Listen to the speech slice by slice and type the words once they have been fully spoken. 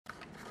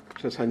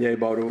Dr. Sanjaya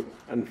Baru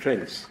and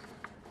friends.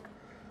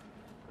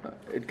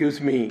 It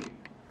gives me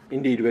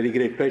indeed very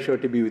great pleasure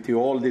to be with you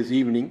all this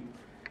evening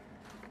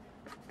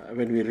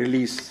when we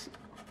release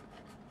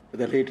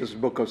the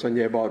latest book of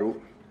Sanjaya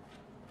Baru.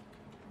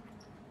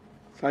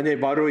 Sanjaya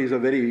Baru is a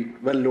very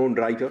well-known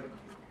writer.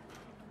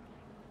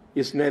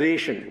 His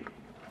narration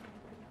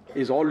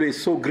is always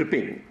so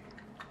gripping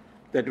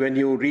that when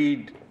you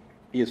read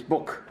his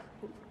book,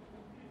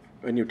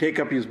 when you take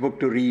up his book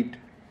to read,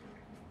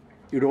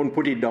 you don't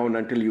put it down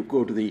until you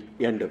go to the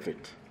end of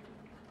it.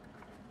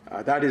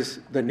 That is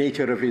the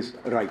nature of his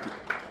writing.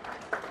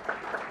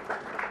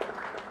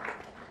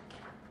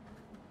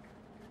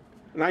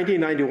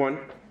 1991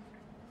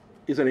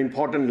 is an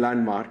important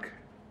landmark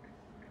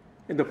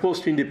in the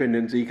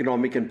post-independence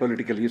economic and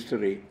political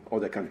history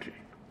of the country.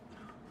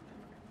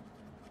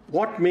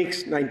 What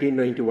makes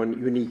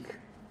 1991 unique?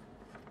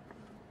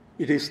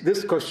 It is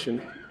this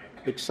question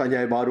which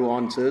Sanjaya Baru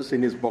answers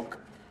in his book,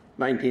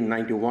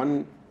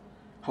 1991,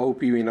 How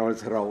P.V.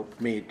 Narasimha Rao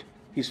Made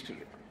History.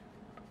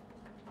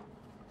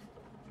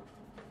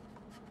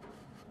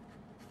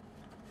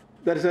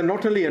 There is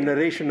not only a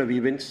narration of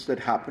events that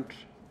happened,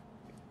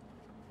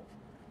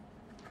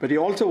 but he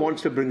also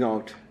wants to bring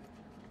out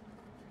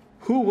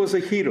who was a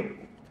hero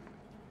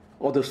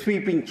of the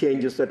sweeping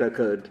changes that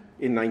occurred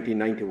in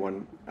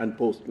 1991 and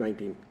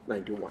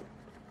post-1991.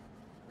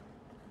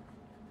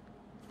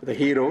 The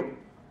hero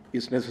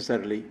is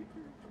necessarily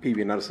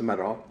P.V. Narasimha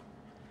Rao.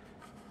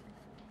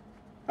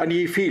 And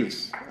he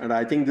feels, and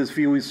I think this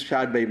view is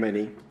shared by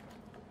many,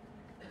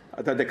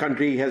 that the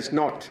country has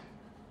not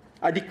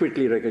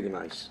adequately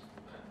recognized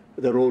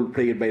the role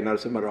played by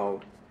Narasimha Rao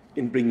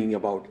in bringing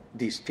about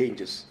these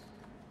changes.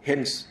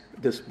 Hence,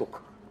 this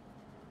book.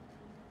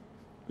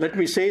 Let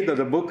me say that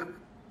the book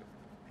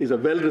is a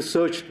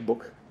well-researched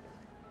book.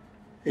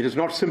 It is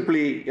not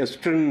simply a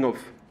string of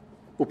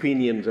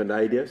opinions and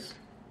ideas.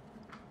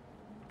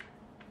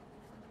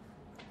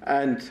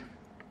 And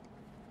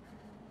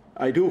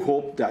I do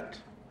hope that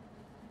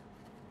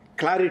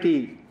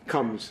clarity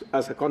comes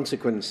as a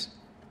consequence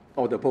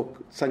of the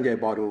book Sanjaya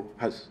Baru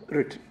has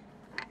written.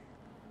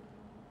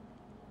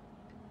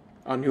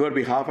 On your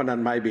behalf and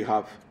on my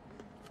behalf,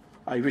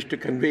 I wish to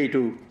convey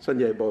to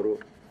Sanjaya Baru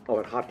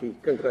our hearty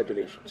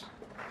congratulations.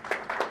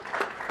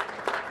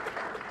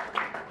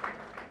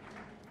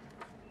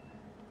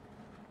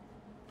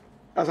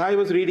 As I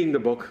was reading the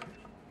book,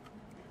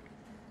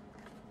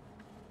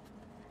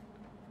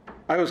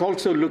 I was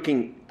also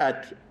looking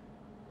at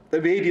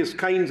the various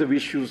kinds of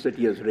issues that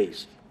he has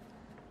raised.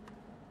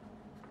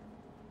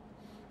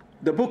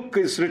 The book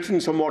is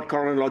written somewhat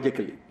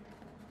chronologically.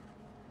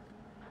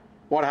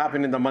 What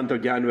happened in the month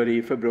of January,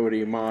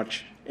 February,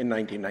 March in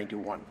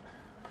 1991.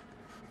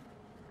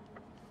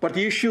 But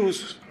the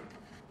issues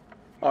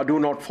do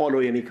not follow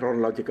any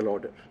chronological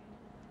order.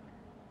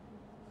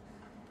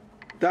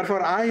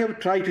 Therefore, I have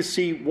tried to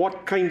see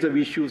what kinds of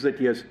issues that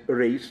he has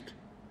raised,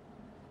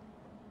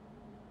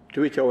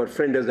 to which our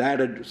friend has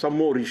added some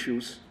more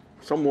issues,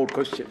 some more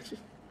questions.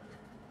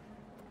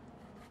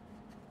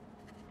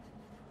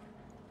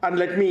 And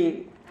let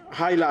me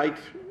highlight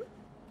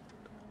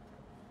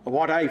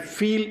what I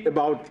feel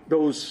about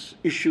those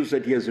issues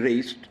that he has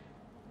raised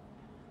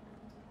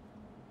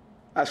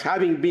as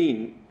having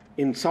been,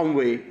 in some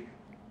way,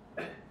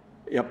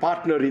 a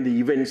partner in the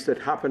events that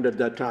happened at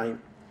that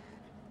time,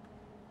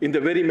 in the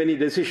very many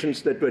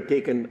decisions that were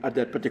taken at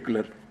that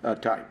particular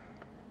time.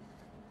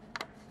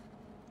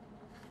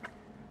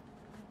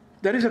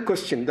 There is a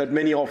question that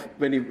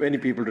many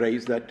people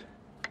raise that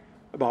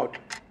about,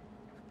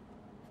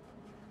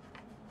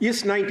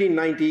 is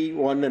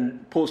 1991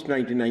 and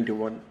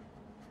post-1991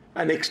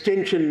 an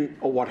extension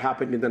of what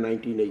happened in the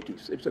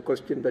 1980s? It's a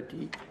question that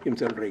he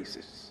himself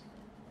raises.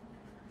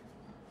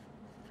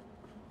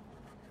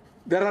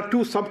 There are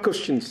two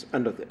sub-questions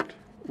under that.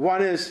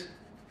 One is,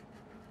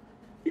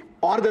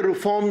 are the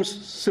reforms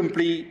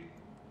simply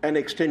an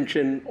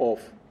extension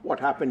of what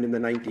happened in the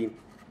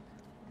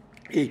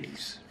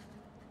 1980s?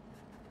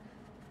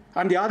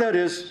 And the other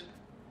is,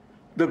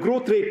 the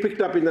growth rate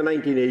picked up in the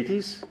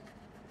 1980s,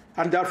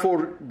 and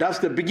therefore, does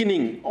the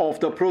beginning of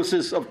the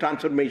process of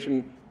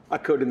transformation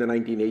occurred in the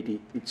 1980s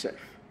itself?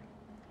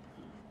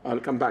 I'll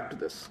come back to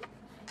this.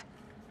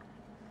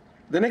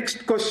 The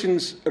next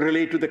questions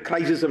relate to the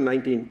crisis of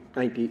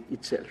 1990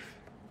 itself.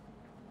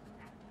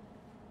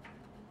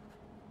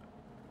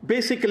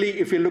 Basically,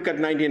 if you look at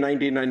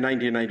 1990 and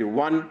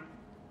 1991,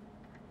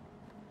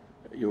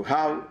 you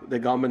have the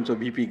governments of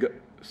V.P.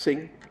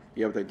 Singh,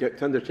 you have the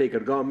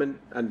Chandrasekhar government,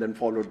 and then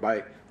followed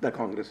by the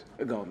Congress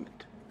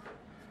government.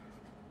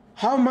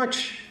 How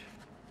much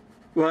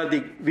were the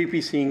V.P.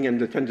 Singh and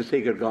the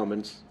Chandrasekhar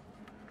governments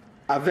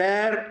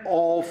aware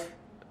of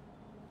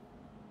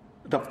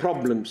the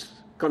problems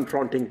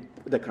confronting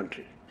the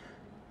country?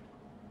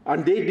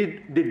 And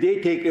did they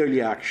take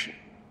early action?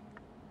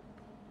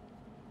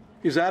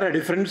 Is there a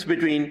difference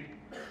between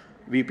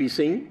V.P.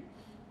 Singh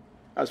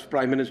as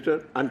Prime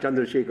Minister and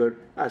Chandrasekhar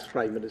as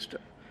Prime Minister?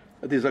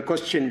 This is a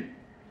question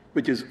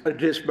which is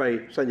addressed by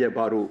Sanjaya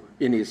Baru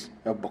in his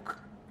book.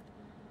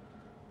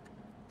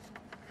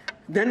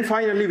 Then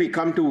finally we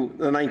come to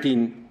the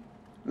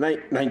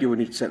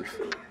 1991 itself.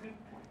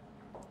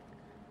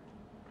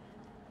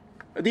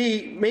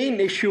 The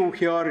main issue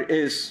here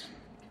is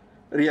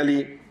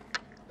really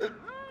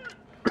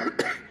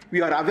we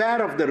are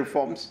aware of the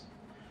reforms,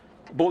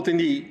 both in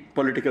the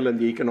political and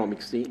the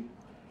economic scene.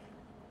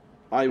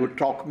 I would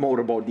talk more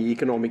about the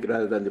economic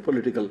rather than the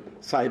political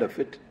side of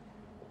it.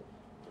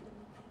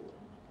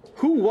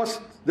 Who was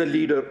the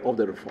leader of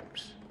the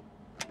reforms?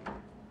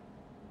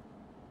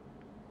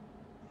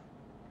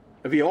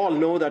 We all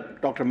know that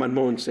Dr.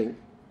 Manmohan Singh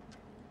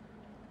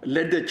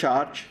led the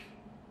charge,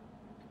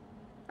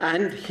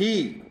 and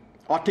he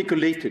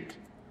articulated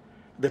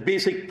the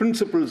basic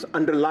principles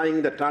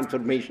underlying the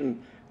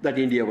transformation that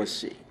India was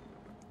seeing.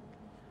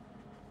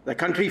 The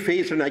country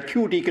faced an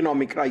acute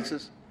economic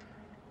crisis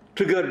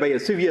triggered by a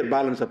severe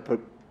balance of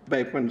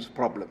payments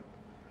problem.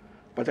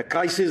 But the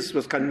crisis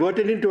was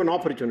converted into an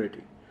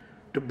opportunity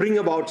to bring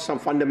about some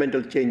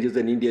fundamental changes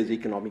in India's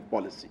economic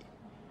policy.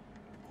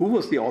 Who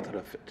was the author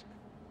of it?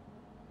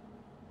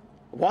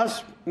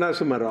 Was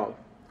Narasimha Rao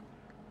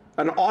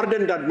an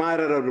ardent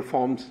admirer of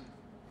reforms,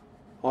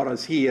 or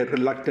was he a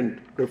reluctant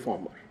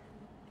reformer?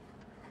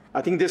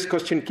 I think this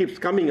question keeps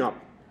coming up,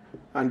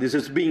 and this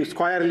is being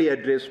squarely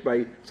addressed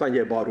by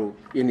Sanjaya Baru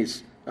in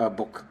his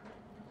book.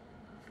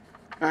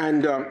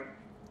 And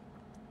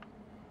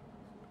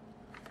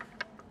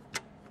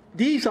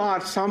these are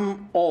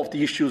some of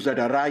the issues that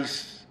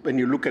arise when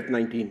you look at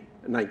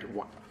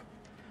 1991.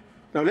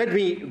 Now let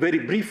me very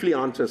briefly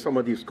answer some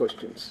of these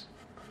questions.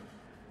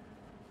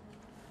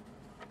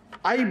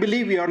 I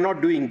believe we are not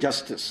doing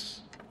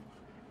justice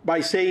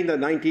by saying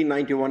that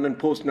 1991 and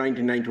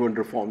post-1991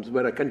 reforms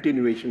were a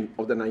continuation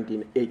of the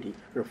 1980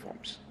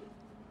 reforms.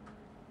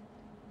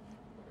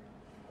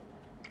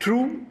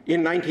 True,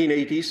 in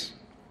 1980s,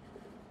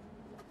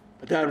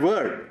 there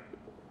were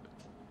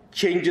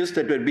changes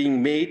that were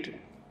being made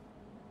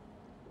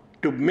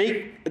to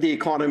make the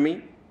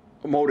economy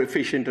more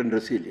efficient and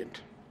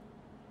resilient.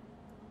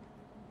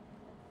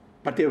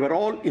 But they were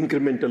all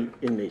incremental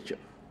in nature.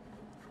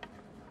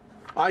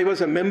 I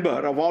was a member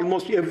of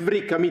almost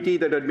every committee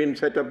that had been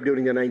set up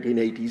during the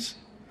 1980s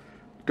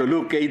to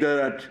look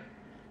either at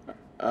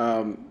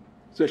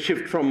the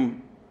shift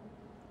from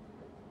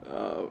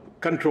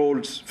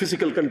controls,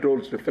 physical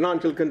controls to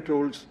financial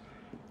controls,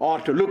 or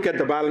to look at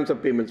the balance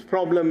of payments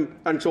problem,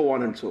 and so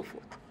on and so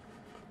forth.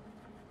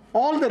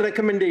 All the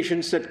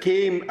recommendations that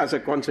came as a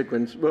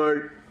consequence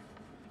were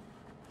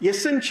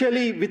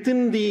essentially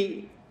within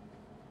the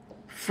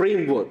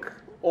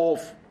framework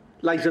of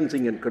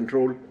licensing and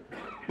control,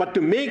 but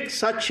to make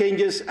such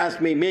changes as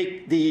may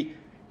make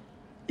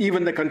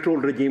even the control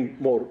regime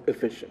more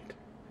efficient.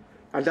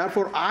 And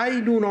therefore, I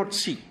do not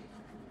see,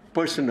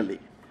 personally,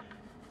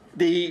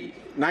 the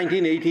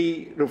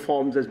 1980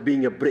 reforms as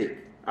being a break.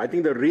 I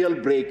think the real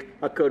break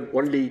occurred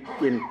only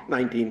in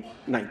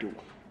 1991.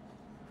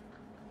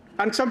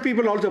 And some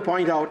people also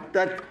point out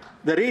that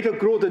the rate of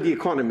growth of the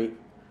economy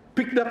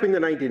picked up in the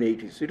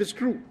 1980s. It is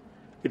true.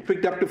 It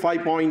picked up to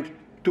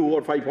 5.2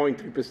 or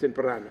 5.3%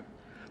 per annum.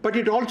 But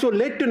it also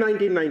led to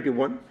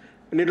 1991,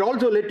 and it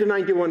also led to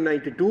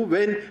 91-92,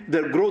 when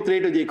the growth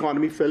rate of the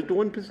economy fell to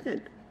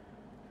 1%.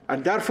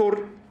 And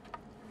therefore,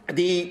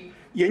 the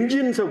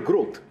engines of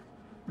growth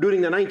during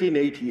the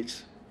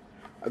 1980s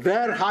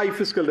were high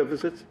fiscal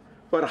deficits,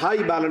 were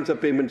high balance of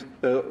payments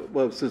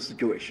was the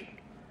situation.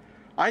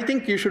 I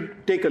think you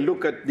should take a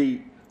look at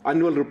the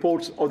annual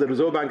reports of the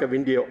Reserve Bank of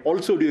India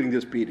also during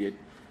this period,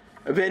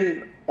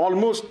 when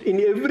almost in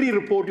every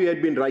report we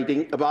had been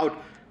writing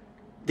about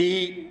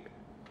the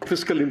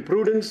fiscal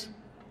imprudence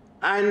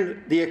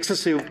and the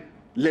excessive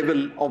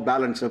level of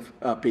balance of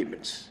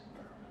payments.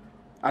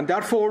 And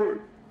therefore,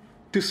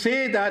 to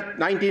say that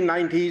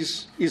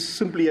 1990s is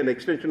simply an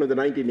extension of the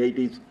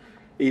 1980s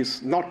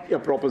is not a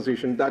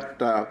proposition that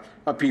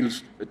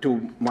appeals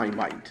to my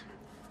mind.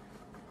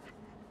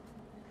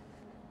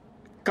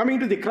 Coming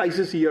to the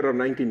crisis year of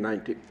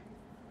 1990,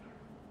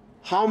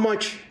 how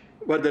much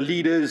were the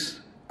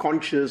leaders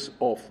conscious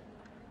of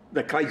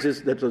the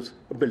crisis that was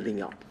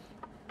building up?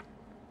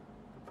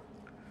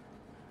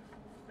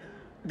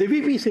 The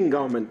V.P. Singh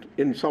government,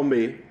 in some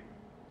way,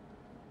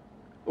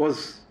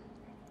 was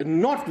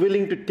not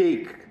willing to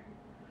take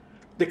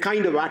the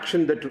kind of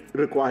action that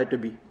required to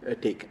be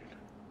taken.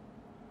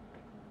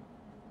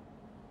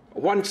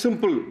 One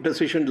simple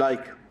decision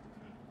like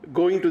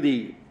going to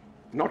the,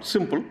 not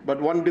simple,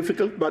 but one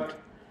difficult, but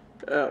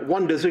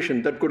one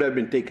decision that could have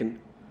been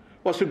taken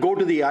was to go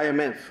to the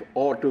IMF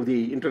or to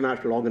the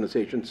international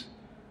organizations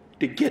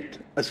to get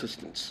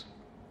assistance.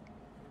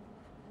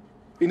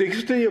 In the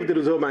history of the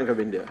Reserve Bank of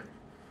India,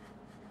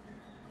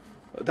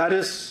 that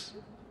is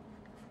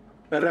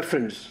a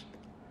reference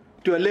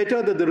to a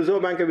letter that the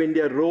Reserve Bank of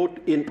India wrote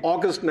in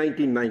August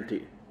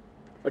 1990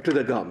 to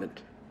the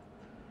government,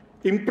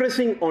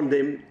 impressing on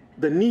them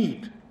the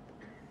need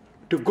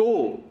to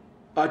go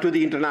to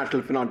the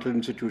international financial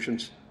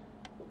institutions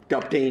to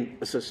obtain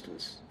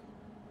assistance.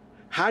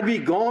 Had we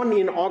gone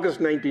in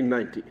August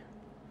 1990,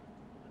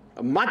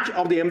 much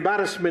of the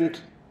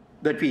embarrassment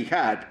that we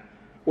had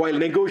while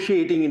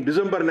negotiating in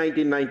December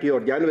 1990 or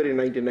January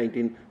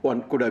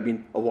 1991 could have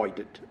been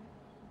avoided.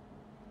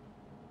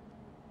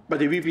 But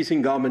the VP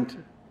Singh government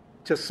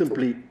just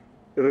simply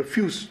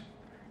refused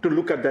to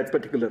look at that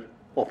particular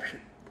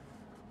option.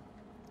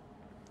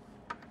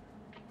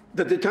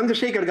 The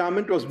Chandrasekhar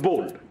government was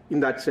bold in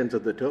that sense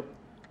of the term,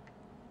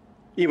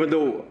 even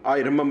though I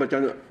remember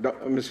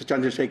Mr.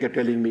 Chandrasekhar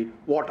telling me,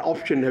 what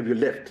option have you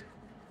left?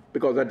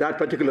 Because at that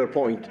particular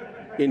point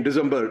in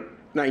December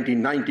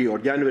 1990 or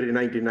January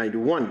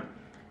 1991,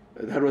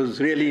 there was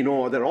really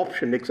no other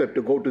option except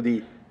to go to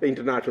the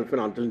international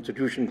financial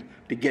institutions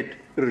to get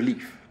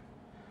relief.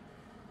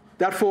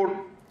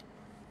 Therefore,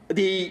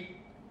 the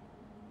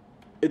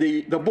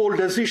bold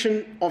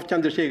decision of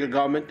Chandrasekhar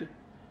government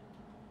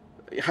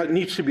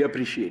needs to be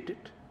appreciated.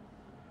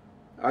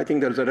 I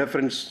think there's a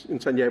reference in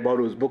Sanjaya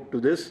Baru's book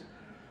to this,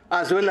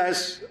 as well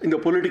as in the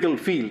political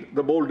field,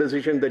 the bold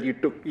decision that you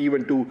took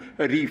even to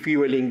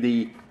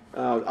refueling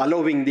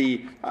allowing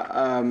the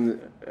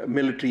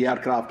military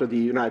aircraft of the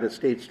United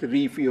States to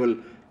refuel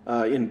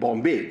in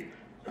Bombay.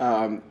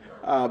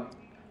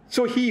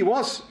 So he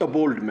was a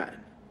bold man.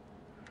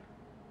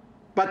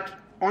 But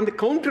on the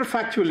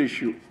counterfactual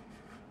issue,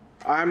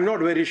 I'm not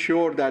very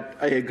sure that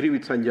I agree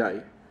with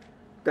Sanjay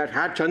that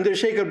had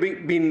Chandrasekhar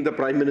been the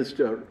Prime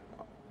Minister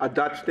at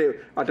that stage,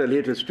 at a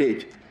later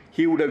stage,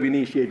 he would have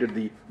initiated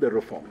the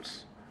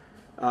reforms.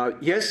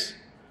 Yes,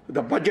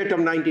 the budget of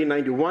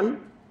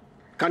 1991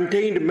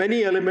 contained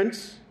many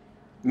elements,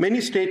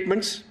 many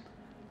statements,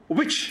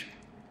 which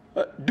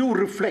do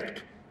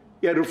reflect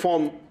a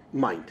reform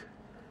mind.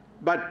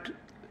 But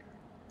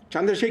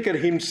Chandrasekhar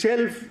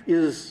himself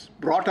is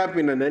brought up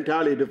in an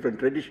entirely different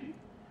tradition.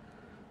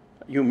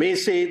 You may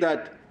say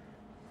that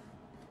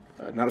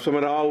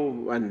Narasimha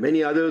Rao and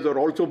many others are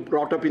also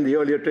brought up in the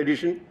earlier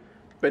tradition.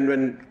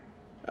 When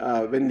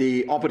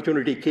the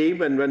opportunity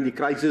came and when the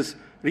crisis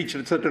reached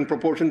a certain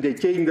proportion, they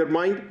changed their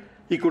mind.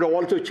 He could have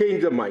also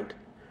changed their mind.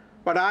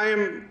 But I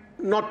am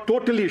not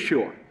totally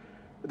sure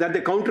that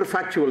the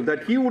counterfactual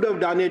that he would have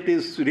done it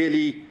is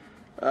really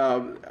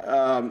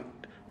has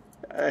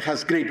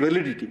great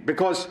validity,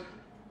 because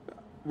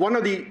one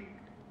of the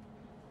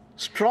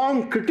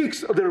strong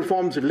critics of the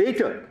reforms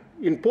later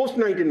in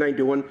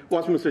post-1991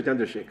 was Mr.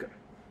 Chandrasekhar.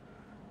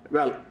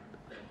 Well,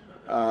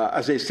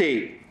 as they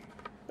say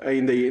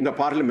in the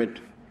parliament,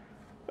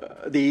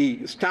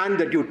 the stand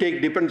that you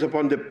take depends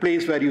upon the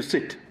place where you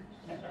sit.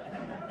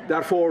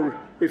 Therefore,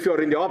 if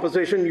you're in the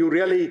opposition, you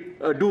really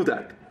do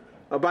that.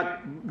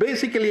 But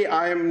basically,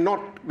 I am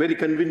not very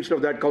convinced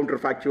of that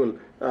counterfactual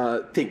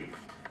thing.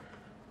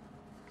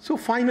 So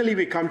finally,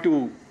 we come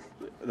to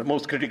the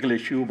most critical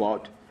issue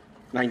about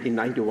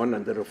 1991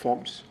 and the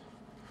reforms.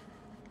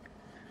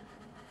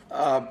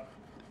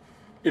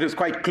 It is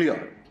quite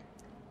clear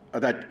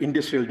that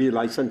industrial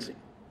delicensing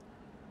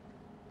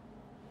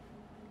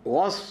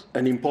was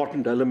an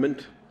important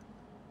element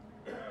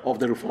of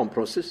the reform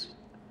process.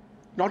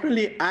 Not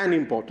only an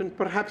important,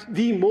 perhaps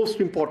the most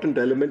important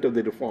element of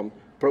the reform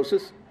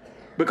process,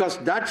 because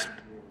that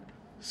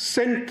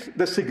sent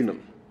the signal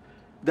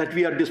that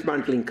we are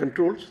dismantling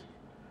controls,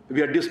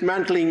 we are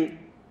dismantling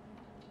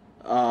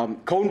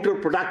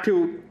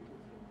counterproductive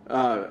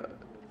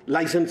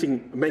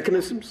licensing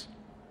mechanisms.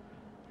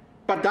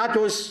 But that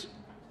was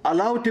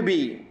allowed to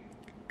be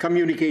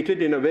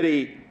communicated in a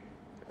very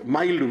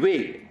mild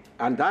way.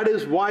 And that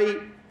is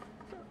why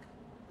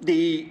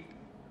the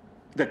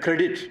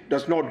credit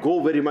does not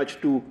go very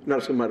much to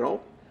Narasimha Rao.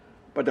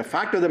 But the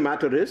fact of the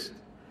matter is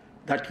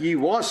that he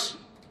was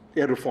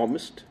a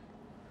reformist.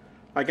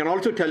 I can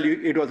also tell you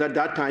it was at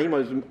that time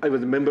I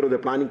was a member of the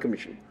Planning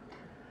Commission,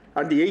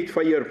 and the 8th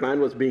five-year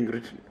plan was being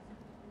written.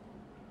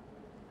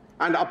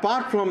 And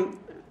apart from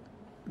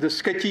the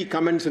sketchy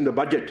comments in the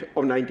budget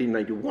of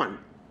 1991,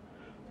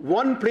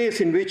 one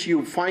place in which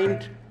you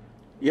find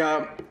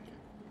a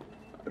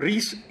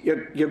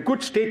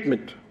good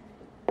statement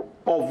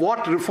of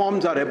what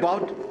reforms are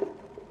about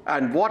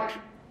and what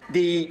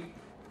the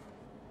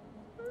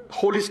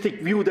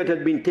holistic view that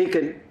has been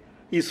taken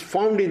is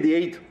found in the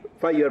 8th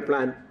five-year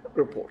plan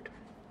report.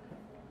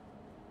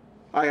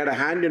 I had a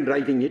hand in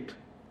writing it,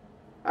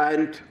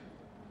 and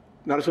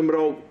Narasimha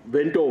Rao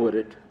went over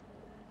it,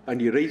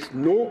 and he raised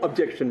no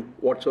objection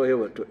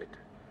whatsoever to it.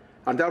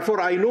 And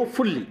therefore, I know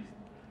fully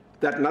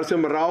that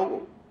Narasimha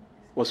Rao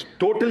was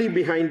totally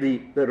behind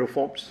the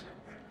reforms,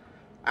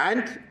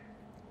 and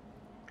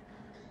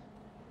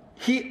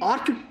he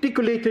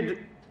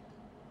articulated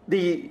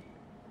the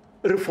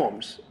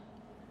reforms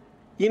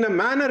in a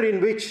manner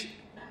in which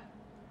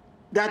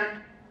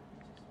that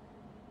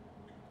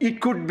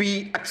it could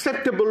be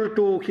acceptable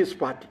to his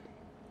party.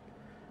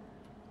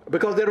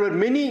 Because there were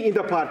many in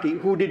the party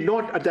who did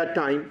not at that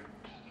time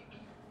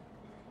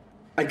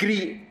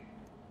agree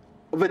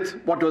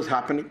with what was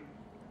happening.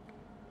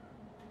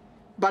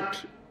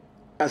 But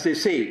as they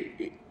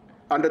say,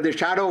 under the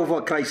shadow of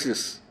a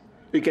crisis,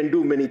 we can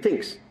do many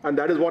things. And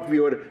that is what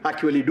we were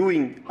actually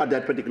doing at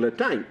that particular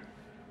time.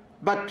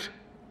 But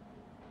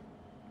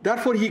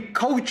therefore, he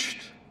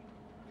couched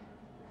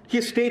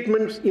his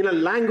statements in a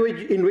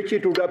language in which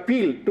it would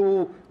appeal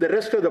to the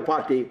rest of the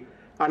party.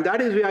 And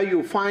that is where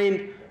you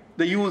find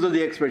the use of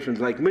the expressions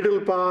like middle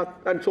path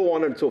and so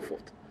on and so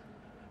forth.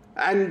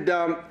 And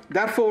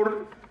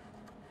therefore,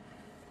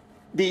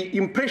 the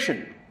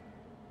impression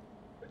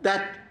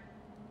that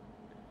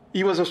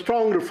he was a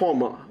strong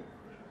reformer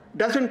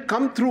doesn't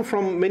come through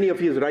from many of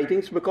his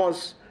writings,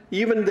 because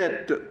even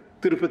that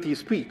Tirupati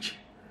speech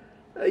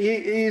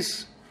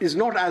is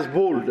not as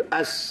bold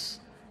as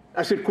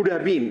it could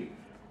have been,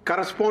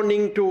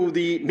 corresponding to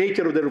the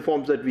nature of the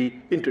reforms that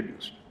we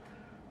introduced.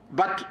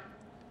 But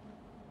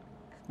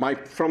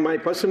from my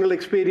personal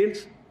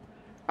experience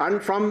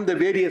and from the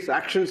various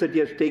actions that he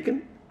has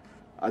taken,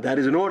 there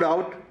is no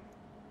doubt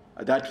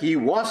that he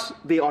was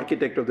the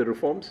architect of the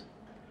reforms.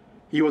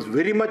 He was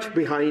very much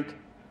behind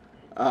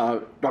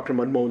Dr.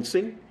 Manmohan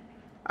Singh,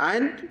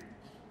 and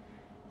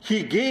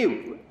he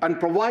gave and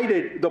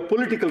provided the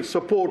political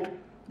support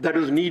that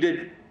was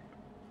needed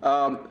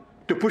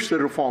to push the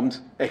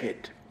reforms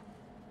ahead.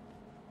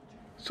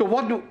 So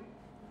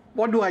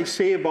what do I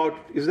say about,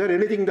 is there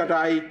anything that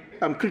I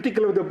am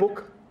critical of the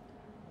book?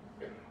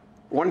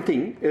 One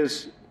thing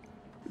is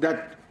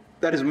that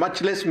there is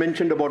much less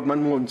mentioned about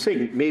Manmohan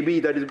Singh. Maybe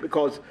that is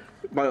because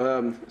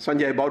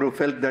Sanjaya Baru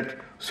felt that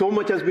so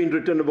much has been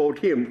written about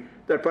him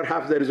that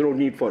perhaps there is no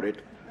need for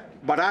it.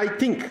 But I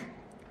think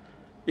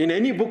in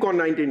any book on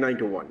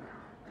 1991,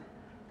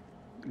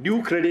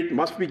 due credit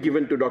must be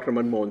given to Dr.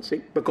 Manmohan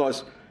Singh,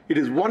 because it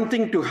is one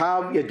thing to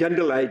have a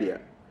general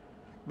idea,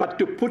 but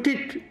to put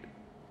it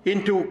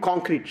into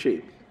concrete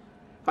shape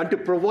and to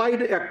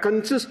provide a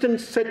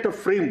consistent set of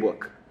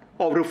framework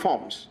of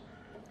reforms,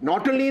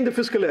 not only in the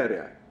fiscal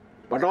area,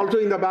 but also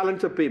in the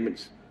balance of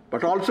payments,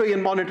 but also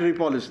in monetary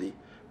policy,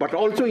 but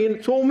also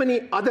in so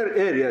many other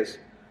areas.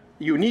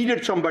 You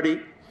needed somebody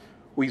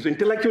who is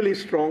intellectually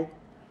strong,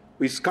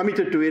 who is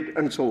committed to it,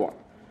 and so on.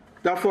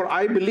 Therefore,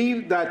 I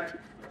believe that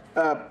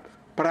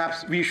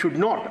perhaps we should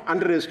not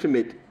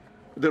underestimate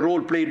the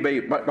role played by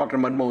Dr.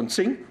 Manmohan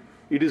Singh.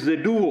 It is the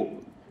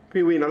duo,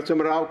 P.V.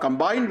 Narasimha Rao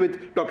combined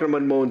with Dr.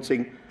 Manmohan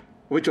Singh,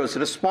 which was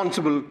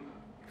responsible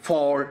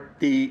for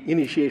the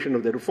initiation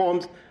of the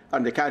reforms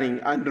and the carrying,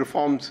 and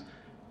reforms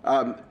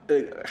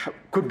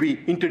could be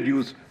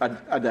introduced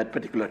at that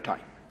particular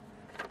time.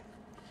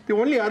 The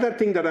only other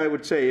thing that I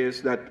would say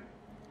is that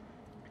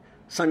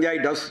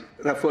Sanjay does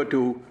refer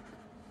to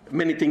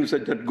many things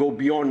that go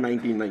beyond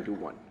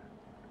 1991.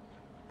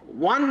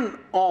 One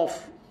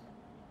of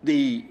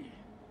the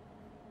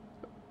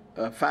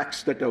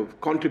facts that have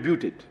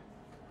contributed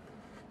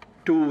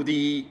to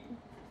the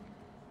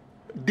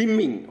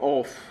dimming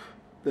of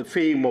the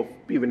fame of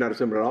P.V.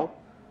 Narasimha Rao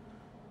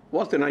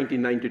was the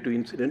 1992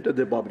 incident at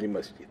the Babri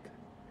Masjid.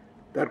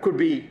 There could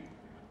be,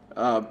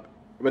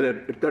 whether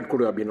that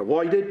could have been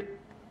avoided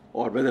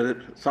or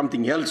whether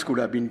something else could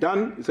have been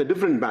done, is a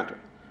different matter.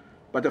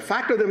 But the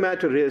fact of the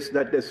matter is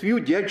that as you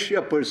judge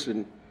a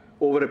person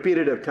over a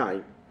period of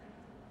time,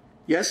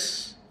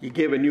 yes, he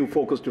gave a new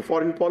focus to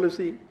foreign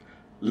policy.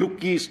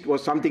 Look East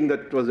was something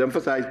that was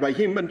emphasized by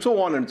him, and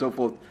so on and so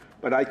forth.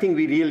 But I think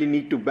we really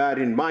need to bear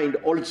in mind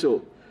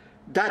also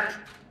that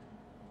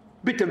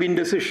bit of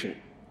indecision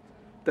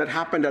that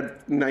happened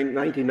at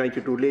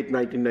 1992, late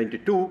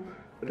 1992,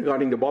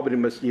 regarding the Babri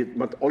Masjid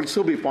must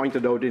also be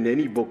pointed out in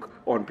any book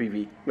on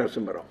P.V.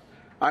 Narasimha Rao.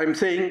 I'm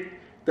saying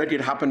that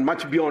it happened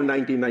much beyond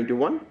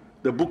 1991.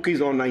 The book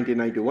is on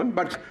 1991,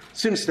 but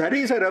since there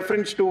is a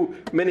reference to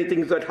many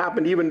things that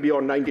happened even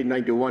beyond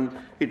 1991,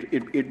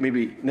 it may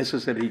be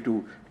necessary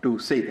to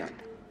say that.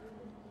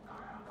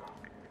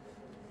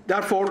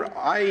 Therefore,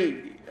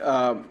 I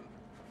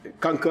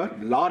concur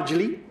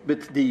largely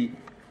with the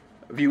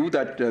view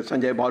that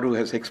Sanjaya Baru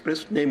has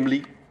expressed,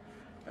 namely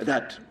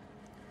that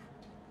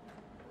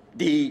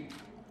the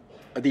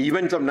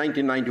events of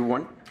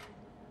 1991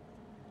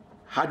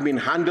 had been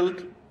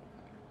handled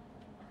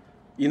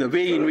in a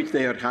way in which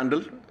they are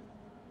handled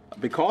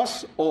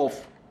because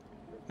of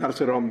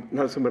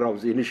Narasimha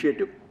Rao's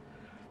initiative.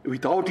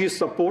 Without his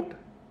support,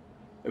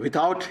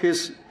 without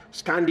his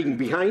standing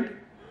behind,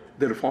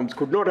 the reforms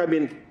could not have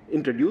been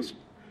introduced,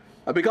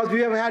 because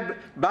we have had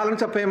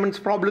balance of payments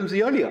problems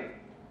earlier.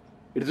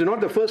 It is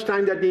not the first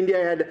time that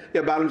India had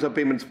a balance of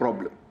payments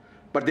problem,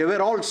 but they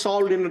were all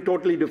solved in a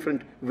totally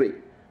different way.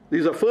 This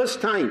is the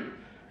first time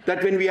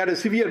that when we had a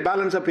severe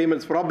balance of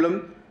payments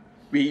problem,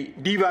 we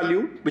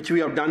devalued, which we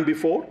have done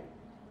before.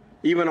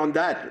 Even on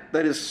that,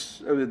 there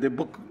is, the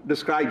book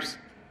describes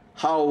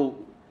how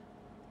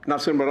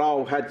Narasimha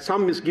Rao had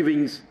some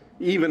misgivings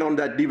even on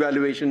that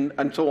devaluation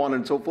and so on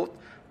and so forth.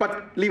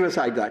 But leave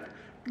aside that.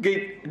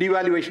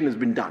 Devaluation has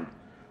been done.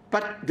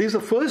 But this is the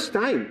first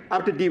time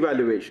after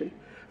devaluation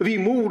we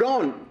moved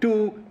on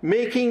to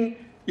making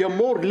a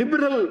more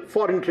liberal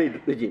foreign trade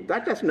regime.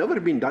 That has never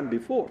been done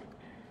before.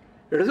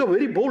 It is a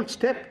very bold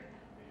step.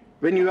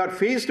 When you are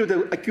faced with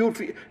the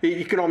acute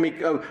economic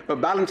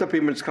balance of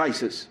payments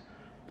crisis,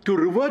 to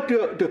revert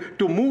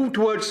to move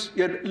towards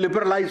a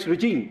liberalized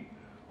regime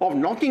of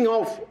knocking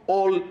off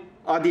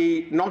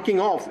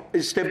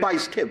step by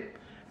step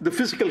the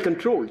fiscal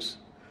controls,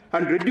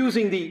 and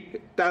reducing the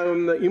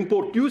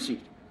import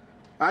duty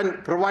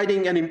and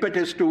providing an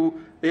impetus to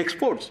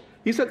exports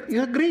is a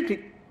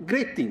great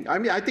thing. I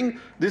mean, I think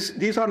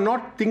these are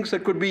not things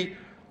that could be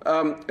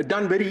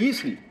done very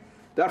easily.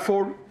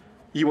 Therefore,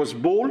 he was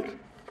bold.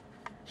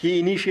 He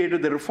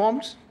initiated the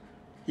reforms.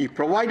 He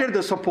provided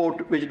the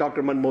support which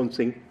Dr. Manmohan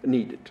Singh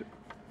needed.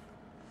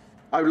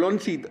 I will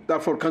only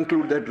therefore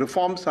conclude that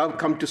reforms have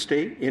come to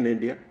stay in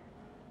India.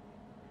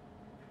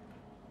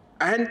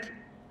 And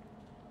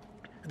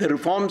the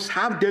reforms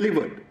have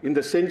delivered in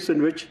the sense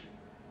in which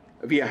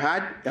we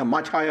had a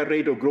much higher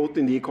rate of growth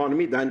in the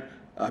economy than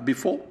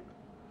before.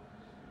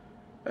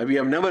 We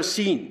have never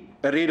seen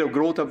a rate of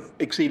growth of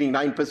exceeding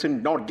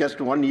 9%, not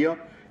just 1 year,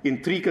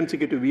 in 3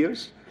 consecutive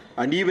years.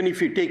 And even if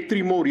you take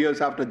 3 more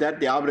years after that,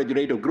 the average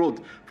rate of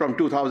growth from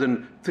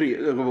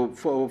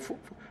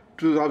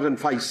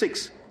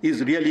 2005-6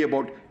 is really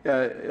about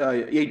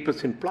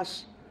 8%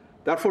 plus.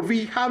 Therefore,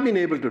 we have been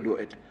able to do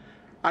it.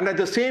 And at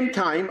the same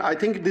time, I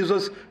think this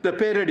was the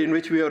period in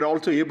which we were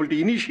also able to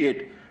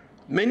initiate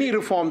many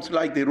reforms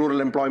like the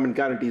Rural Employment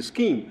Guarantee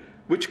Scheme,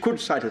 which could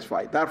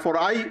satisfy. Therefore,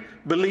 I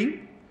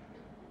believe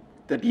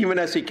that even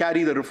as we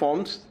carry the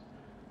reforms,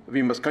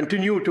 we must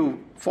continue to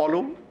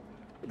follow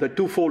the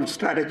twofold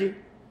strategy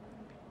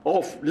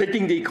of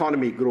letting the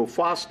economy grow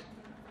fast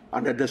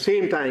and at the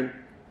same time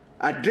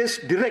address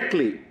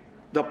directly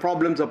the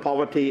problems of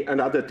poverty and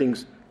other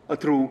things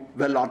through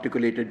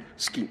well-articulated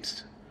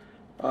schemes.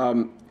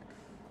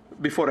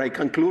 Before I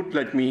conclude,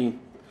 let me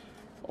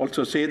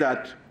also say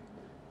that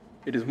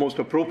it is most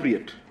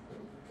appropriate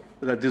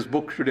that this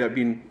book should have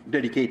been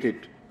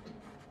dedicated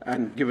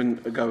and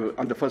given,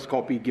 and the first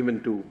copy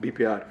given to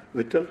BPR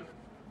Vittal.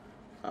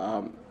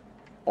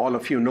 All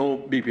of you know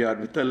BPR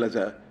Vittal as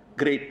a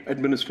great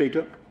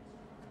administrator.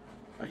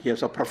 He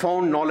has a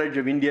profound knowledge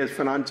of India's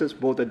finances,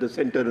 both at the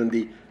center and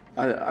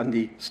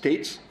the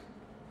states.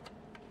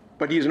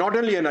 But he is not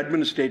only an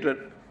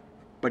administrator,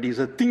 but he is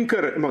a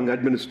thinker among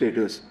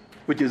administrators,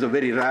 which is a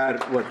very rare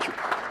virtue.